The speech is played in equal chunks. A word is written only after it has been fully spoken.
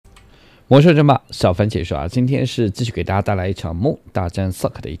魔兽争霸小凡解说啊，今天是继续给大家带来一场梦大战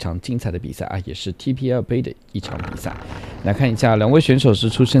Suck 的一场精彩的比赛啊，也是 TPL 杯的一场比赛。来看一下，两位选手是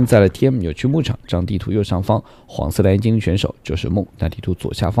出生在了 TM 扭曲牧场，这张地图右上方黄色的眼睛选手就是梦，那地图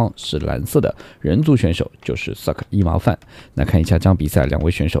左下方是蓝色的人族选手就是 Suck 一毛饭。那看一下这场比赛两位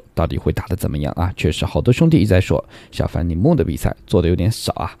选手到底会打得怎么样啊？确实好多兄弟一直在说小凡你梦的比赛做的有点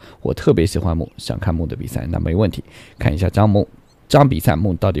少啊，我特别喜欢梦，想看梦的比赛，那没问题，看一下这场比赛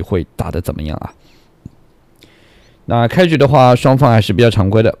梦到底会打得怎么样啊？那开局的话，双方还是比较常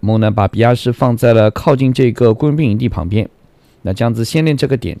规的。梦呢把比亚斯放在了靠近这个雇佣兵营地旁边，那这样子先练这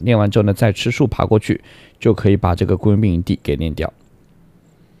个点，练完之后呢，再吃树爬过去，就可以把这个雇佣兵营地给练掉。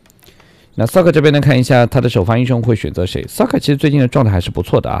那 Suck 这边呢，看一下他的首发英雄会选择谁 ？Suck 其实最近的状态还是不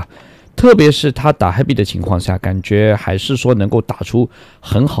错的啊，特别是他打 Happy 的情况下，感觉还是说能够打出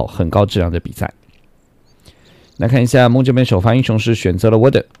很好很高质量的比赛。来看一下梦这边首发英雄是选择了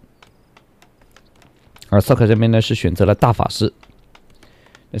Warden， 而 Suck 这边呢是选择了大法师。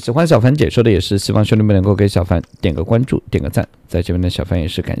喜欢小凡解说的也是希望兄弟们能够给小凡点个关注，点个赞，在这边的小凡也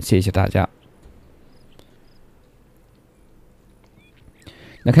是感谢一下大家。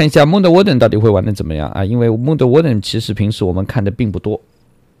来看一下梦的 Warden 到底会玩的怎么样啊？因为梦的 Warden 其实平时我们看的并不多，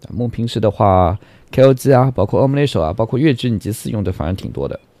梦平时的话 KOG 啊，包括欧姆雷手啊，包括月之以及4用的反而挺多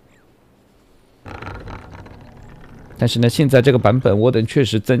的。但是呢，现在这个版本Warden确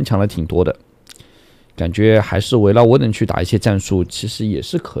实增强了挺多的，感觉还是围绕Warden去打一些战术，其实也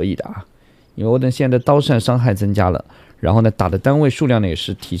是可以的啊。因为Warden现在的刀扇伤害增加了，然后呢打的单位数量呢也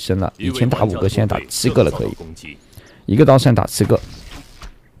是提升了，以前打5个，现在打7个了，可以一个刀扇打7个，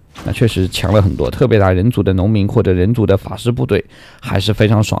那确实强了很多。特别打人族的农民或者人族的法师部队还是非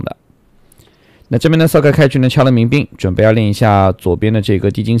常爽的。那这边呢，Suck开局呢敲了民兵，准备要练一下左边的这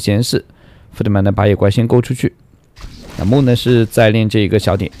个地精实验室。福特曼呢把野怪先勾出去。那梦呢是在练这一个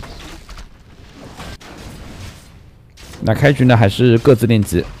小点，那开局呢还是各自练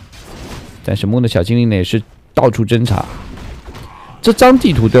级，但是梦的小精灵呢也是到处侦查。这张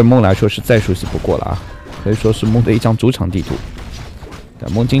地图对梦来说是再熟悉不过了啊，可以说是梦的一张主场地图。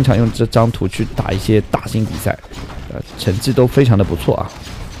梦经常用这张图去打一些大型比赛，成绩都非常的不错啊。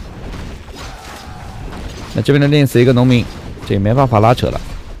那这边呢练死一个农民，这也没办法拉扯了，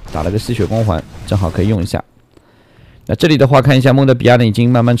打了个吸血光环，正好可以用一下。那这里的话，看一下梦的比亚呢已经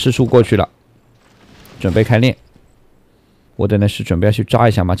慢慢吃树过去了，准备开练。我等呢是准备要去抓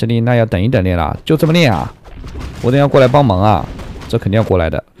一下嘛，这里那要等一等练了，就这么练啊？我等要过来帮忙啊，这肯定要过来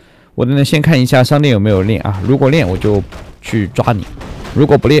的。我等呢先看一下商店有没有练啊，如果练我就去抓你，如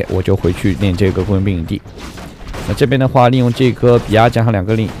果不练我就回去练这个雇佣兵营地。那这边的话，利用这个比亚加上2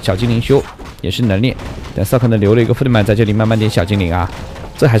个小精灵修也是能练，但Suck呢留了一个福特曼在这里慢慢点小精灵啊，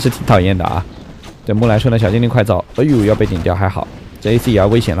这还是挺讨厌的啊。对梦来说呢，小精灵快走！哎呦，要被点掉还好，这 AC 也要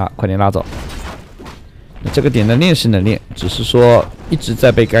危险了，快点拉走。那这个点的练是能练，只是说一直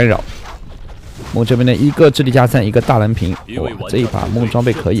在被干扰。梦这边的1个智力加3，1个大蓝瓶，哇，这一把梦装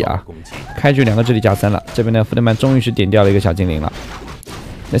备可以啊！开局2个智力加3了，这边的福特曼终于是点掉了一个小精灵了。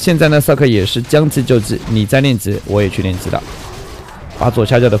那现在呢，Suck也是将计就计，你在练级，我也去练级了，把左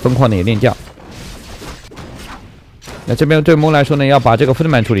下角的分矿呢也练掉。那这边对梦来说呢，要把这个福特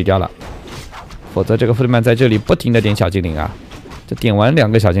曼处理掉了。否则这个福特曼在这里不停的点小精灵啊，这点完2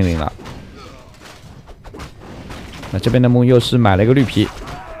个小精灵了。那这边的梦又是买了一个绿皮，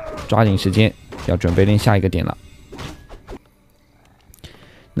抓紧时间要准备练下一个点了。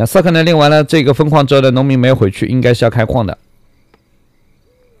那Suck呢练完了这个分矿之后的农民没有回去，应该是要开矿的，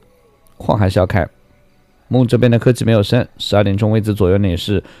矿还是要开。梦这边的科技没有升，12点钟位置左右呢也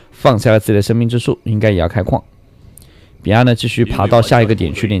是放下了自己的生命之树，应该也要开矿。比亚呢继续爬到下一个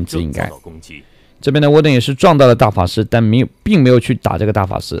点去练级，应该。这边的Warden也是撞到了大法师，但并没有去打这个大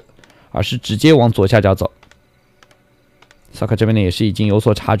法师，而是直接往左下角走。Suck这边呢也是已经有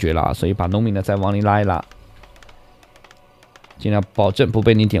所察觉了，所以把农民呢再往里拉一拉，尽量保证不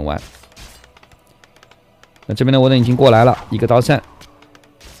被你点完。那这边的Warden已经过来了，一个刀扇，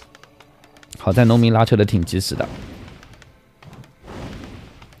好在农民拉扯的挺及时的。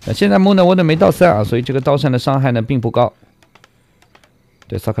那现在梦的Warden没到3啊，所以这个刀扇的伤害呢并不高。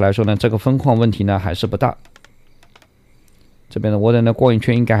对Suck来说呢，这个分矿问题呢还是不大。这边的Warden的过瘾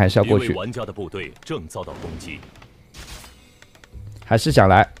圈应该还是要过去。玩家的部队正遭到攻击，还是想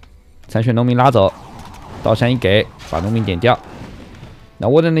来残血农民拉走，刀扇一给，把农民点掉。那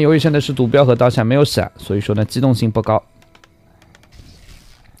Warden呢，由于现在是毒镖和刀扇没有闪，所以说呢机动性不高。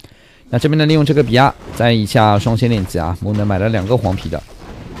那这边呢利用这个比亚在以下双线练级啊，梦呢买了2个黄皮的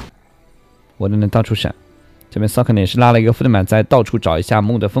，Warden呢到处闪。这边Suck呢也是拉了一个福特曼，在到处找一下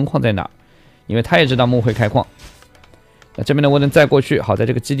梦的分矿在哪，因为他也知道梦会开矿。那这边的沃登再过去，好在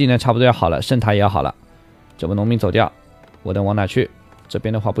这个基地呢差不多要好了，圣塔也要好了。这波农民走掉，沃登往哪去？这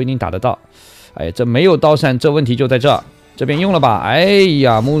边的话不一定打得到。哎，这没有刀扇，这问题就在这。这边用了吧？哎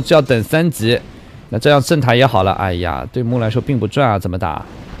呀，木是要等3级。那这样圣塔也好了。哎呀，对木来说并不赚啊，怎么打？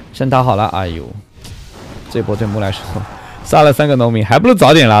圣塔好了，哎呦，这波对木来说杀了3个农民，还不如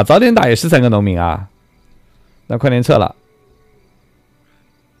早点啦，早点打也是3个农民啊。那快点撤了。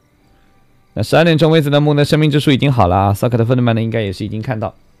那12点钟为止呢，木的生命之树已经好了啊。萨克的芬德曼呢，应该也是已经看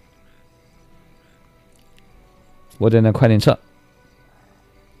到。我等呢，快点撤。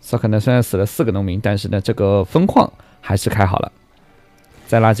萨克呢，虽然死了4个农民，但是呢，这个分矿还是开好了。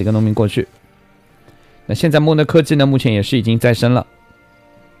再拉几个农民过去。那现在木的科技呢，目前也是已经再生了。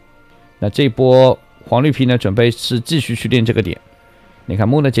那这一波黄绿皮呢，准备是继续去练这个点。你看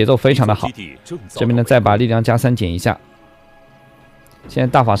木的节奏非常的好。这边呢，再把力量加3减一下。现在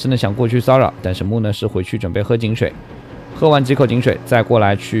大法师呢想过去骚扰，但是木呢是回去准备喝井水，喝完几口井水再过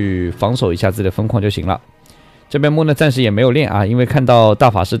来去防守一下自己的分矿就行了。这边木呢暂时也没有练啊，因为看到大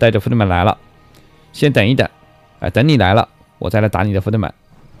法师带着弗德曼来了，先等一等，等你来了，我再来打你的弗德曼。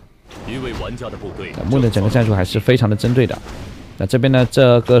木的整个战术还是非常的针对的。那这边呢，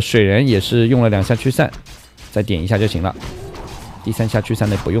这个水人也是用了2下驱散，再点一下就行了。第3下驱散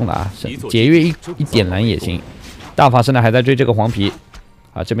的不用了啊，节约一点燃也行。大法师呢还在追这个黄皮。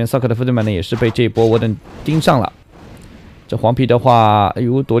啊，这边萨克的弗德曼呢也是被这一波沃登盯上了。这黄皮的话，哎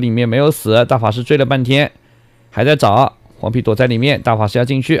呦，躲里面没有死，大法师追了半天，还在找黄皮躲在里面，大法师要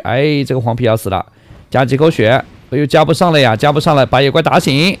进去，哎，这个黄皮要死了，加几口血，哎呦，加不上了呀，加不上了，把野怪打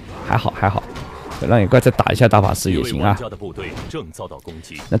醒，还好还好，让野怪再打一下大法师也行啊。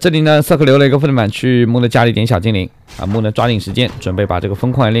那这里呢，萨克留了一个弗德曼去木的家里点小精灵啊，木呢抓紧时间准备把这个分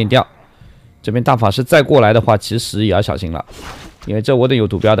矿练掉。这边大法师再过来的话，其实也要小心了。因为这沃登有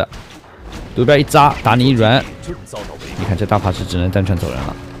毒标的，毒标一扎打你一轮，你看这大法师只能单传走人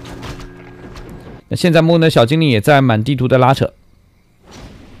了。那现在木呢小精灵也在满地图的拉扯，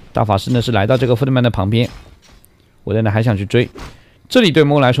大法师呢是来到这个弗德曼的旁边，沃登呢还想去追，这里对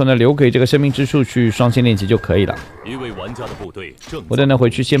木来说呢留给这个生命之树去双线练级就可以了。沃登呢回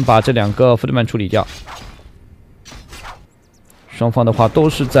去先把这2个弗德曼处理掉。双方的话都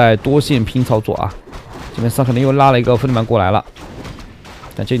是在多线拼操作啊。这边萨克呢又拉了一个弗德曼过来了。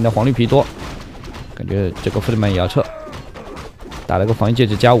但这里的黄绿皮多，感觉这个弗德曼也要撤，打了个防御戒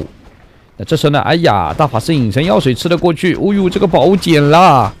指+5。那这时候呢，哎呀，大法师隐身药水吃了过去，哦呦，这个宝物捡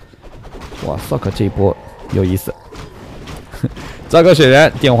了！哇，萨克这一波有意思，造个水人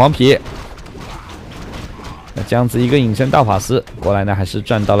点黄皮，那这样子一个隐身大法师过来呢，还是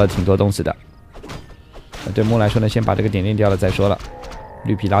赚到了挺多东西的。那对木来说呢，先把这个点练掉了再说了，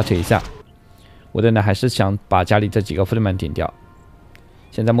绿皮拉扯一下，我的呢还是想把家里这几个弗德曼点掉。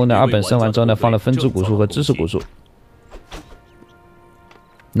现在木呢2本升完之后呢，放了分支古树和知识古树。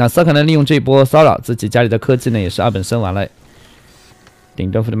那萨克呢利用这一波骚扰，自己家里的科技呢也是2本升完了，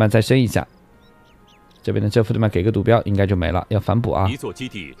顶端弗德曼再升一下。这边的这弗德曼给个毒标应该就没了，要反补啊！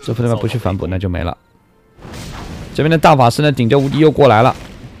这弗德曼不去反补那就没了。这边的大法师呢顶着无敌又过来了，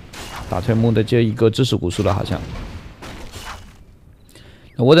打退木的这一个知识古树了好像。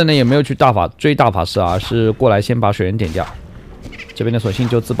那沃登呢也没有去追大法师啊，而是过来先把水人点掉。这边的索性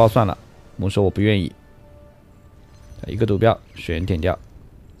就自爆算了，木说我不愿意。一个毒标，水人点掉。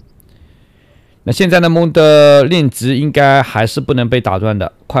那现在呢，木的练级应该还是不能被打断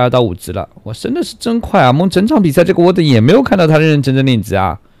的，快要到5级了，我真的是真快啊！木整场比赛这个沃登也没有看到他认认真真练级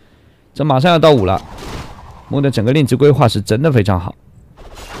啊，这马上要到5了。木的整个练级规划是真的非常好。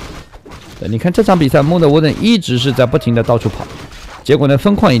你看这场比赛，木的沃登一直是在不停的到处跑，结果呢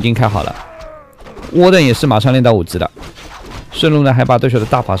分矿已经开好了，沃登也是马上练到5级的。顺路呢，还把对手的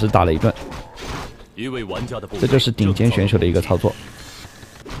大法师打了一顿，这就是顶尖选手的一个操作。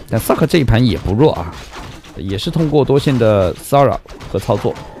但萨克这一盘也不弱啊，也是通过多线的骚扰和操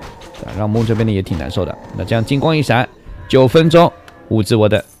作，让木这边的也挺难受的。那这样金光一闪，9分钟5级沃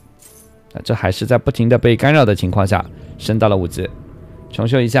登，那这还是在不停的被干扰的情况下升到了5级，重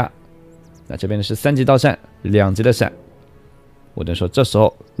修一下。那这边的是3级到闪，2级的闪。沃登说：“这时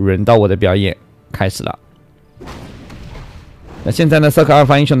候轮到我的表演开始了。”那现在呢，萨克阿尔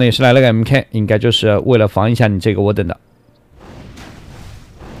法英雄呢也是来了个 MK， 应该就是为了防一下你这个沃登的。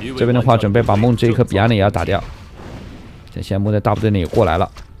这边的话，准备把梦这一颗比亚呢也要打掉。现在木的大部队呢也过来了，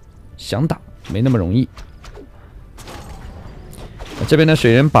想打没那么容易。这边的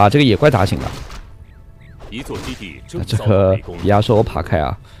水人把这个野怪打醒了。这个比亚说我爬开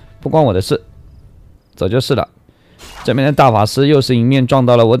啊，不关我的事，走就是了。这边的大法师又是迎面撞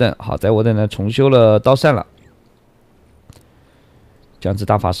到了沃登，好在沃登呢重修了刀扇了。这样子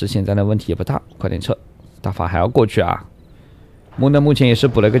大法师现在的问题也不大，快点撤，大法还要过去啊！木呢目前也是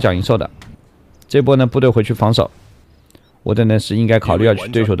补了一个脚营兽的，这波呢部队回去防守。我的呢是应该考虑要去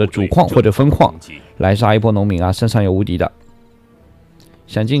对手的主矿或者分矿来杀一波农民啊，身上有无敌的。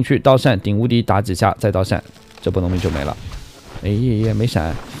闪进去刀闪顶无敌打几下再刀闪，这波农民就没了。哎也没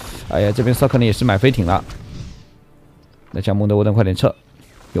闪，哎呀这边 Suck 呢也是买飞艇了。那将木的沃登快点撤，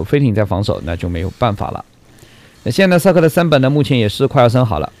有飞艇在防守那就没有办法了。那现在 Suck 的3本呢目前也是快要升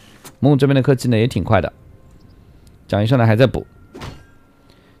好了，木这边的科技呢也挺快的，讲营兽呢还在补。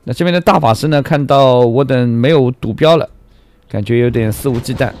那这边的大法师呢看到沃登没有赌标了，感觉有点肆无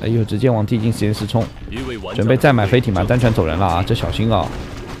忌惮，哎呦，直接往地精实验室冲，准备再买飞艇嘛，单船走人了啊，这小心啊！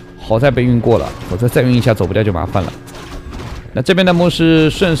好在被运过了，否则再运一下走不掉就麻烦了。那这边的木是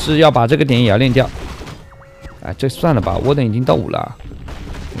顺势要把这个点也要练掉，哎，这算了吧，沃登已经到5了，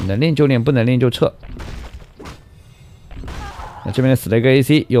能练就练，不能练就撤。那这边的死了一个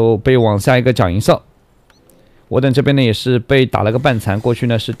AC， 又被往下一个脚营兽。沃登这边呢也是被打了个半残，过去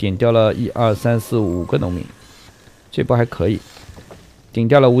呢是点掉了1、2、3、4、5个农民。这波还可以，顶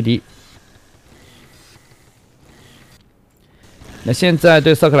掉了无敌。那现在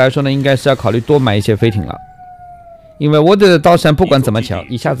对Suck来说呢，应该是要考虑多买一些飞艇了，因为我的刀闪不管怎么抢，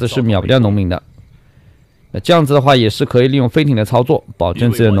一下子是秒不掉农民的。那这样子的话，也是可以利用飞艇的操作，保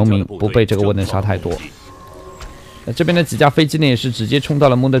证自己的农民不被这个沃登杀太多。那这边的几架飞机呢，也是直接冲到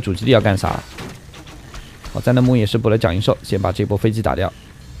了木的主基地要干啥？好在呢木也是补了脚营兽，先把这波飞机打掉。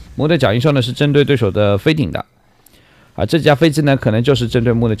木的脚营兽呢是针对对手的飞艇的。而这架飞机呢，可能就是针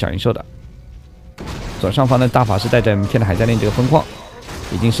对木的脚营兽的。左上方的大法师带着 MK 呢，还在练这个分矿，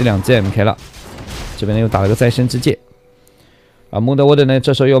已经是2只 MK 了。这边呢又打了个再生之戒。而木的沃德呢，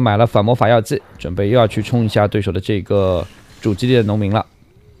这时候又买了反魔法药剂，准备又要去冲一下对手的这个主基地的农民了。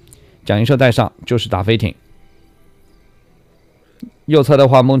脚营兽带上就是打飞艇。右侧的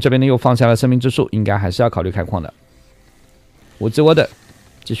话，梦这边呢又放下了生命之树，应该还是要考虑开矿的。5只沃德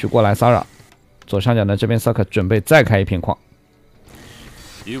继续过来骚扰。左上角呢，这边 Suck 准备再开一片矿。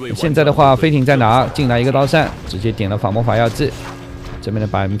现在的话，飞艇在哪？进来一个刀闪，直接点了反魔法药剂。这边的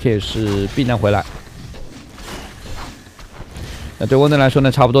把 MK 是避难回来。那对沃登来说呢，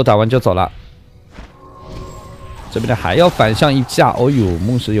差不多打完就走了。这边的还要反向一下，哦呦，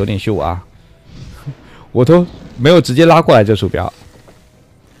梦石有点秀啊！我都没有直接拉过来这鼠标。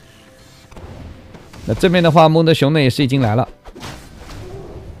那这边的话，梦的熊呢也是已经来了。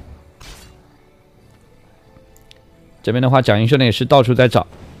这边的话，蒋英雄呢也是到处在找。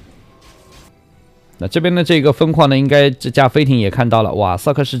那这边的这个分矿呢，应该这架飞艇也看到了，哇，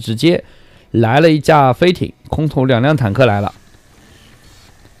萨克是直接来了一架飞艇，空投2辆坦克来了。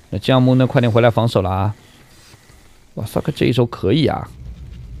那这样木呢，快点回来防守了啊！哇，萨克这一手可以啊，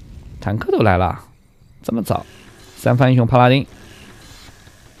坦克都来了，这么早，3番英雄帕拉丁。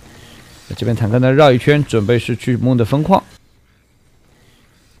那这边坦克呢绕一圈，准备是去木的分矿。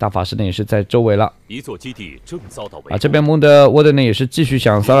大法师呢也是在周围了，一座基地正遭到围攻。这边木的沃德呢也是继续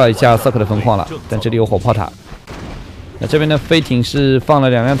想骚扰一下萨克的分矿了，但这里有火炮塔。那这边的飞艇是放了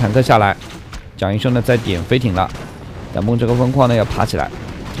2辆坦克下来，蒋英雄呢在点飞艇了，但木这个分矿呢要爬起来，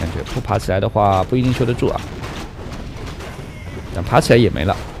感觉不爬起来的话不一定修得住啊。但爬起来也没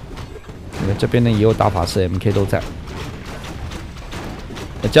了，因为这边呢也有大法师 MK 都在。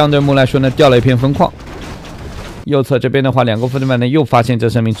那这样对木来说呢掉了一片分矿。右侧这边的话，2个副队们呢又发现这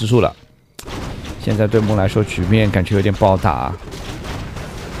生命之树了。现在对木来说局面感觉有点不好打啊。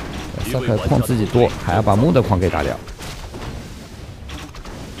萨克矿自己多，还要把木的矿给打掉。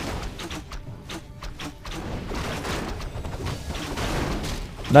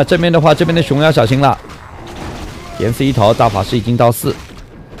那这边的话，这边的熊要小心了，点死一头，大法师已经到4。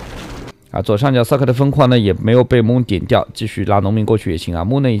左上角萨克的分矿呢也没有被木点掉，继续拉农民过去也行啊。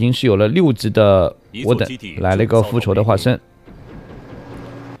木呢已经是有了6级的沃登，来了一个复仇的化身。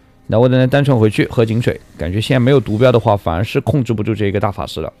那沃登呢单纯回去喝井水，感觉现在没有毒标的话，反而是控制不住这个大法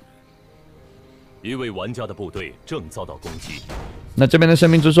师了。一位玩家的部队正遭到攻击。那这边的生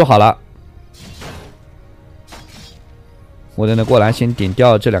命之树好了，沃登呢过来先点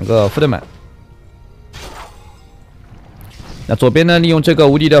掉这2个副队们。那左边呢，利用这个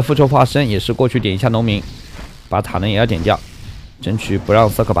无敌的复仇化身，也是过去点一下农民，把塔呢也要点掉，争取不让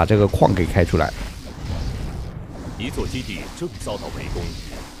萨克把这个矿给开出来。一座基地正遭到围攻。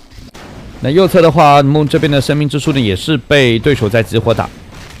那右侧的话，梦这边的生命之树呢，也是被对手在集火打。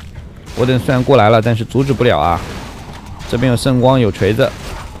沃登虽然过来了，但是阻止不了啊。这边有圣光，有锤子，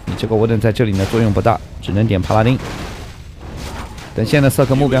你这个沃登在这里呢作用不大，只能点帕拉丁。但现在萨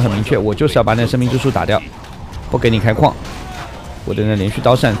克目标很明确，我就是要把那生命之树打掉，不给你开矿。沃登呢连续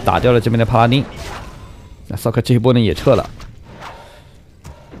刀闪打掉了这边的帕拉丁，那萨克这一波呢也撤了。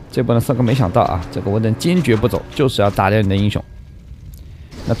这波呢萨克没想到啊，这个沃登坚决不走，就是要打掉你的英雄。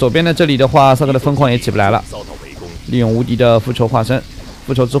那左边的这里的话，萨克的疯狂也起不来了，利用无敌的复仇化身、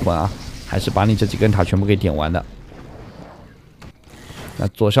复仇之魂啊，还是把你这几根塔全部给点完的。那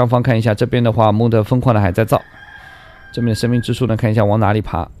左上方看一下，这边的话，Moon的疯狂的还在造，这边的生命之树呢，看一下往哪里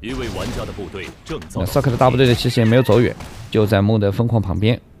爬。一位玩家的部队正遭。那萨克的大部队的其实也没有走远，就在Moon的疯狂旁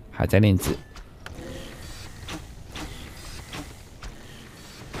边，还在练级。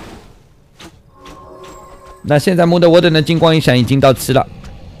那现在Moon的沃登的金光一闪已经到7了，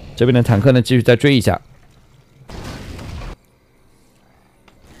这边的坦克呢继续再追一下。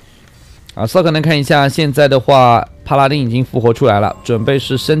啊，萨克能看一下，现在的话，帕拉丁已经复活出来了，准备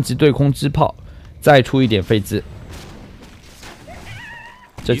是升级对空机炮，再出一点飞机。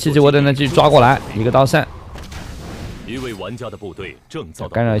这7级沃登呢继续抓过来，一个刀扇，一位玩家的部队正遭到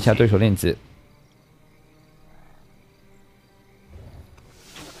干扰一下对手练级。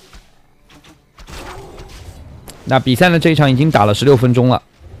那比赛呢这一场已经打了16分钟了，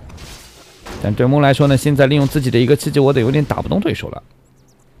但对梦来说呢，现在利用自己的一个7级沃登有点打不动对手了。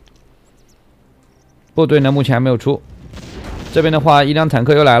部队呢目前还没有出，这边的话一辆坦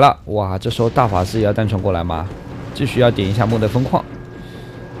克又来了，哇，这时候大法师也要单传过来吗？继续要点一下Moon的疯狂。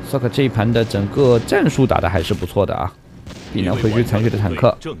萨克这一盘的整个战术打的还是不错的啊，避免回追残血的坦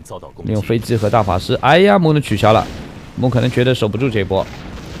克，利用飞机和大法师，哎呀，Moon的取消了，Moon可能觉得守不住这一波，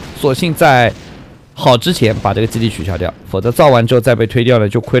索性在好之前把这个基地取消掉，否则造完之后再被推掉了，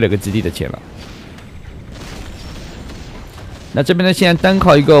就亏了个基地的钱了。那这边呢，现在单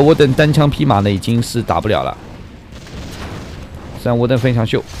靠一个沃登单枪匹马呢，已经是打不了了。虽然沃登非常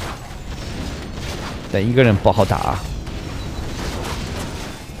秀，但一个人不好打啊。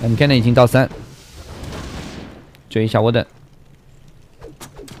你看呢，已经到3，追一下沃登。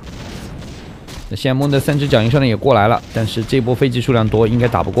那现在Moon的3只脚营兽呢也过来了，但是这波飞机数量多，应该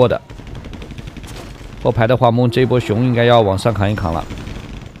打不过的。后排的话，Moon这一波熊应该要往上扛一扛了。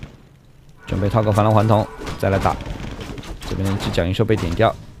准备套个反狼环筒，再来打。这边的一只脚营兽被点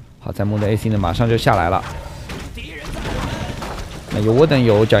掉，好在Moon的 AC 呢马上就下来了。那有沃登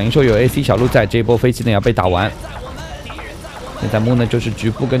有脚营兽有 AC 小鹿在，这一波飞机呢要被打完。现在Moon呢就是局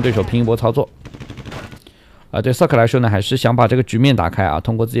部跟对手拼一波操作。对萨克来说呢，还是想把这个局面打开啊，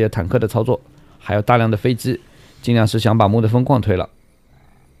通过自己的坦克的操作，还有大量的飞机，尽量是想把Moon的疯狂推了。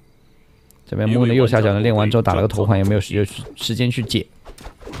这边Moon的右下角呢练完之后打了个头环，也没有时间去解。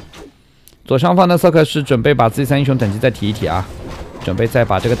左上方的萨克是准备把自己3英雄等级再提一提啊，准备再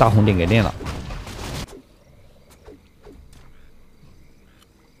把这个大红点给练了。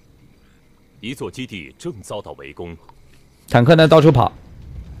一座基地正遭到围攻，坦克呢到处跑，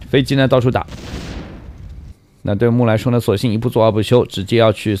飞机呢到处打。那对Moon来说呢，索性一不做二不休，直接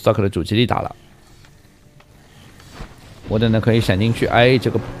要去萨克的主基地打了。沃登呢可以闪进去，哎，这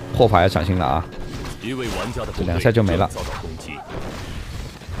个破法要小心了啊！这2下就没了。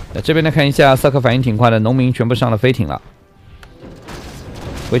那这边呢看一下，萨克反应挺快的，农民全部上了飞艇了，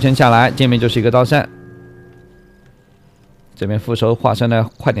回城下来，见面就是一个刀扇。这边复仇化身呢，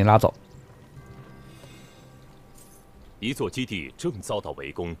快点拉走。一座基地正遭到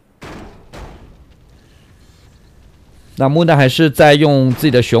围攻。那Moon呢还是在用自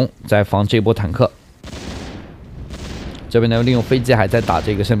己的熊在防这波坦克。这边呢利用飞机还在打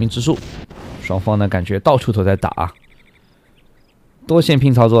这个生命之树，双方呢感觉到处都在打啊，多线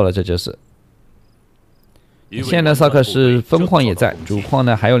拼操作了，这就是。现在呢萨克是分矿也在，主矿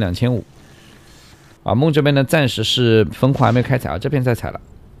呢还有2500。Moon这边呢暂时是分矿还没开采啊，这边在采了，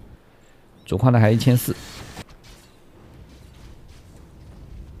主矿呢还1400。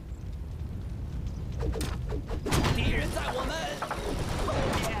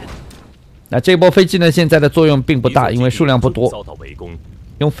那这波飞机呢，现在的作用并不大，因为数量不多。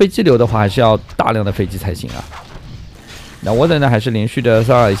用飞机流的话，还是要大量的飞机才行啊。那沃登呢，还是连续的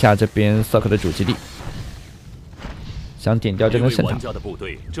骚扰一下这边萨克的主基地，想点掉这根圣塔。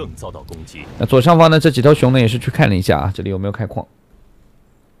那左上方呢，这几头熊呢，也是去看了一下啊，这里有没有开矿。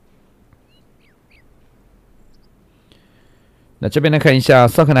那这边呢，看一下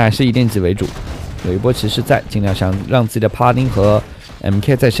萨克呢，还是以练级为主，有一波骑士在，尽量想让自己的帕拉丁和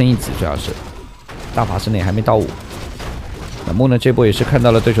MK 再升一级，主要是大法师呢也还没到5。那Moon呢这波也是看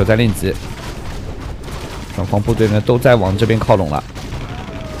到了对手在练级，双方部队呢都在往这边靠拢了，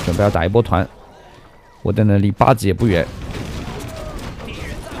准备要打一波团。我的呢离8级也不远。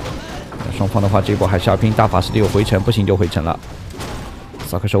双方的话这一波还是要拼，大法师得有回城，不行就回城了。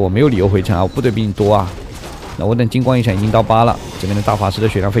萨克说我没有理由回城啊，我部队比你多啊。那我等金光一闪已经到8了，这边的大法师的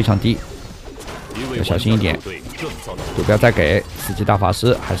血量非常低，要小心一点。就不要再给4级大法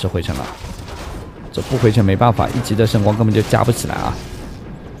师，还是回城了。这不回城没办法，1级的圣光根本就加不起来啊。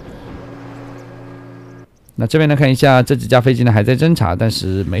那这边呢，看一下这几架飞机呢还在侦查，但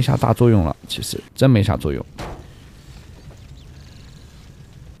是没啥大作用了，其实真没啥作用。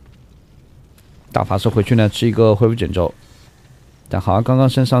大法师回去呢吃一个恢复卷轴，但好像刚刚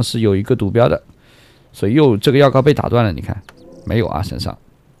身上是有一个毒标的，所以又这个药膏被打断了。你看没有啊？身上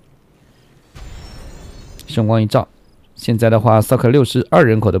圣光一照，现在的话 ，Suck 62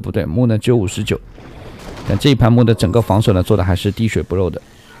人口的部队，木呢只有59，但这一盘木的整个防守呢做的还是滴水不漏的。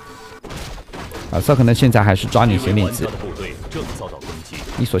啊 ，Suck 呢现在还是抓你先练级，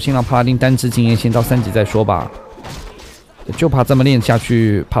你索性让帕拉丁单支经验先到3级再说吧。就怕这么练下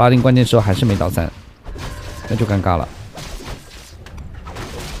去，帕拉丁关键时候还是没到3，那就尴尬了。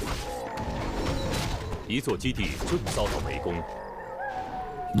一座基地正遭到围攻。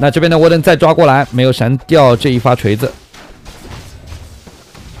那这边的沃登再抓过来，没有闪掉这一发锤子。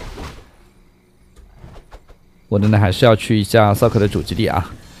沃登呢还是要去一下萨克的主基地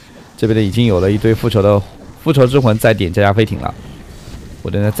啊。这边的已经有了一堆复仇之魂在点加加飞艇了。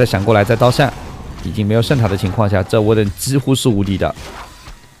沃登呢再闪过来，再刀扇。已经没有圣塔的情况下，这沃登几乎是无敌的，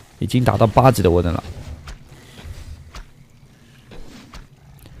已经达到8级的沃登了。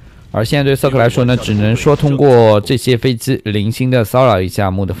而现在对瑟克来说呢，只能说通过这些飞机零星的骚扰一下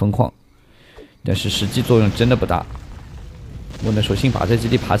木的分矿，但是实际作用真的不大。木呢，索性把这基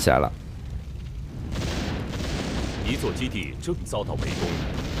地爬起来了。一座基地正遭到围攻。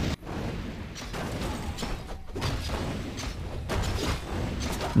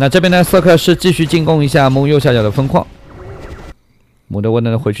那这边呢，瑟克是继续进攻一下木右下角的分矿。木的沃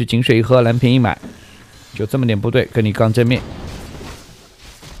登呢回去井水一喝，蓝瓶一买，就这么点部队跟你刚正面。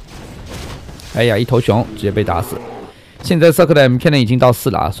哎呀，一头熊直接被打死。现在瑟克的 MK 呢已经到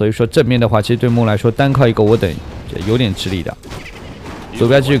4了啊，所以说正面的话，其实对木来说单靠一个沃登有点吃力的。坐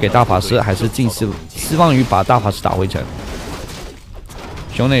标继续给大法师，还是希望于把大法师打回城。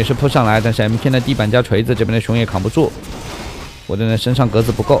熊呢也是扑上来，但是 MK 的地板加锤子，这边的熊也扛不住。沃登的身上格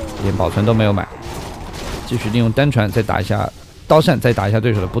子不够，连保存都没有买，继续利用单船再打一下刀扇，再打一下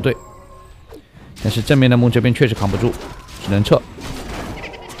对手的部队。但是正面的木这边确实扛不住，只能撤。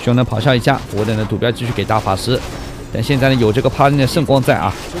熊呢咆哮一下，沃登的赌标继续给大法师，但现在呢有这个帕拉丁的圣光在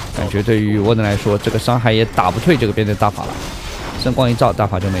啊，感觉对于沃登来说，这个伤害也打不退这个边的大法了。圣光一照，大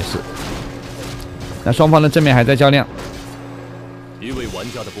法就没事。那双方的正面还在较量，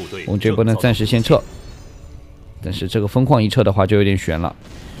我们这波呢暂时先撤。但是这个分矿一撤的话就有点悬了。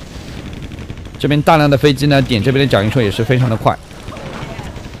这边大量的飞机呢点这边的脚印兽也是非常的快。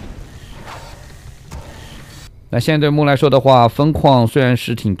那现在对木来说的话，分矿虽然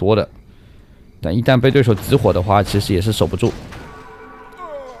是挺多的，但一旦被对手集火的话，其实也是守不住。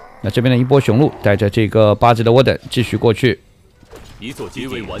那这边的一波雄鹿带着这个8级的沃登继续过去。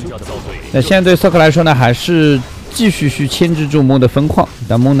那现在对瑟克来说呢，还是继续去牵制住木的分矿，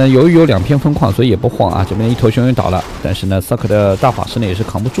但木呢由于有2片分矿，所以也不慌啊。这边一头熊也倒了，但是呢，瑟克的大法师呢也是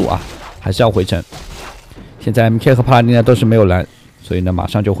扛不住啊，还是要回城。现在 MK 和帕拉丁呢都是没有蓝，所以呢马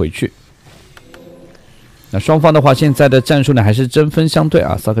上就回去。那双方的话，现在的战术呢还是针锋相对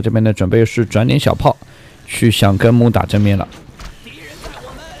啊。瑟克这边呢准备是转点小炮，去想跟木打正面了。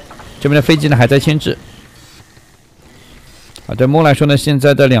这边的飞机呢还在牵制。对木来说呢，现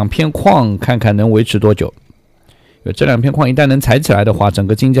在的2片矿看看能维持多久。这2片矿一旦能踩起来的话，整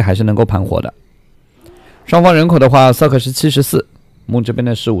个经济还是能够盘活的。双方人口的话，萨克是74，木这边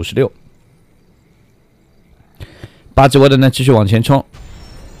呢是56。8级沃登呢继续往前冲，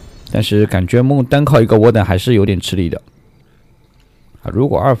但是感觉木单靠一个沃登还是有点吃力的。如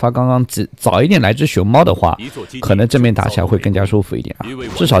果2发刚刚早一点来只熊猫的话，可能正面打起来会更加舒服一点啊。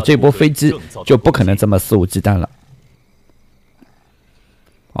至少这波飞机就不可能这么肆无忌惮了。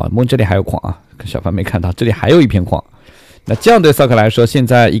木这里还有矿啊，小凡没看到，这里还有1片矿。那这样对萨克来说，现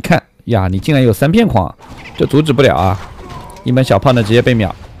在一看呀，你竟然有3片矿，这阻止不了啊！一门小炮呢直接被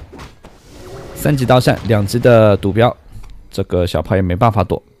秒，3级刀扇，2级的赌标，这个小炮也没办法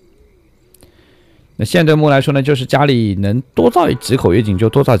躲。那现在对木来说呢，就是家里能多造几口越井就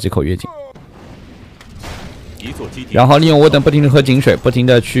多造几口越井，然后利用沃登不停的喝井水，不停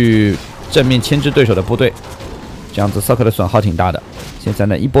的去正面牵制对手的部队。这样子萨克的损耗挺大的。现在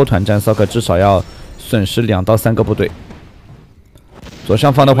呢，一波团战，萨克至少要损失2到3个部队。左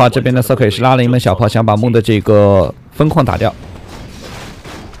上方的话，这边的萨克也是拉了一门小炮，想把木的这个分矿打掉，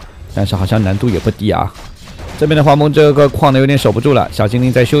但是好像难度也不低啊。这边的话，木这个矿呢有点守不住了，小精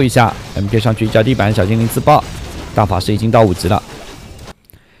灵再修一下 ，MK 上去一脚地板，小精灵自爆，大法师已经到5级了。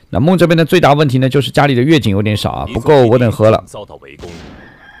那木这边的最大问题呢，就是家里的越井有点少啊，不够我等喝了。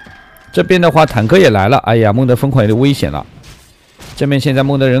这边的话，坦克也来了，哎呀，木的分矿有点危险了。这边现在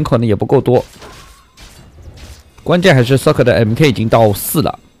木的人口呢也不够多，关键还是 Suck 的 MK 已经到4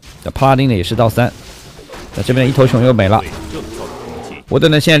了，帕拉丁呢也是到3，那这边的一头熊又没了。正造的攻击，我等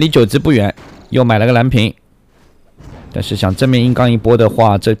呢现在离9级不远，又买了个蓝屏，但是想正面硬刚一波的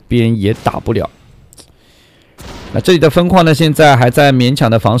话，这边也打不了。那这里的分矿呢，现在还在勉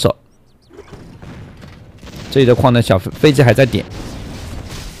强的防守。这里的矿呢，小飞机还在点。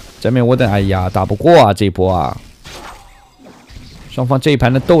正面我等，哎呀，打不过啊这一波啊！双方这一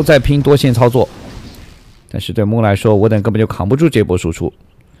盘呢都在拼多线操作，但是对Moon来说，我等根本就扛不住这波输出。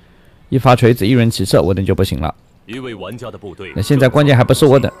一发锤子，一人齐射，我等就不行了。一位玩家的部队。那现在关键还不是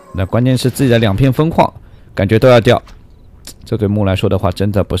我等，那关键是自己的2片分矿，感觉都要掉。这对Moon来说的话，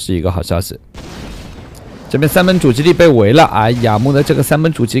真的不是一个好消息。这边3门主基地被围了，哎呀，Moon的这个3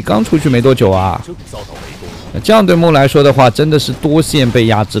门主基刚出去没多久啊。正遭到围攻。那这样对Moon来说的话，真的是多线被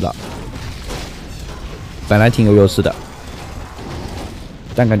压制了。本来挺有优势的，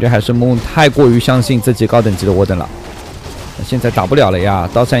但感觉还是Moon太过于相信自己高等级的我等了。那现在打不了了呀，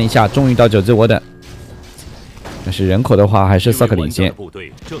刀山一下，终于到9级我等。但是人口的话，还是Suck领先，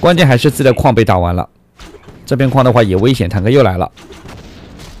关键还是自己的矿被打完了。这边矿的话也危险，坦克又来了。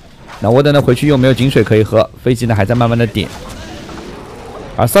那我等呢回去又没有井水可以喝，飞机呢还在慢慢的点。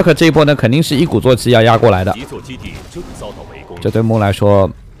而Suck这一波呢，肯定是一鼓作气要压过来的。这对Moon来说，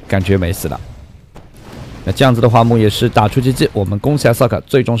感觉没死了。那这样子的话，Moon也是打出奇迹。我们恭喜Suck，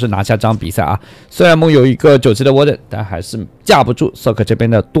最终是拿下这场比赛啊！虽然Moon有一个9级的warden，但还是架不住Suck这边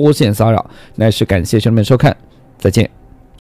的多线骚扰。那也是感谢兄弟们收看，再见。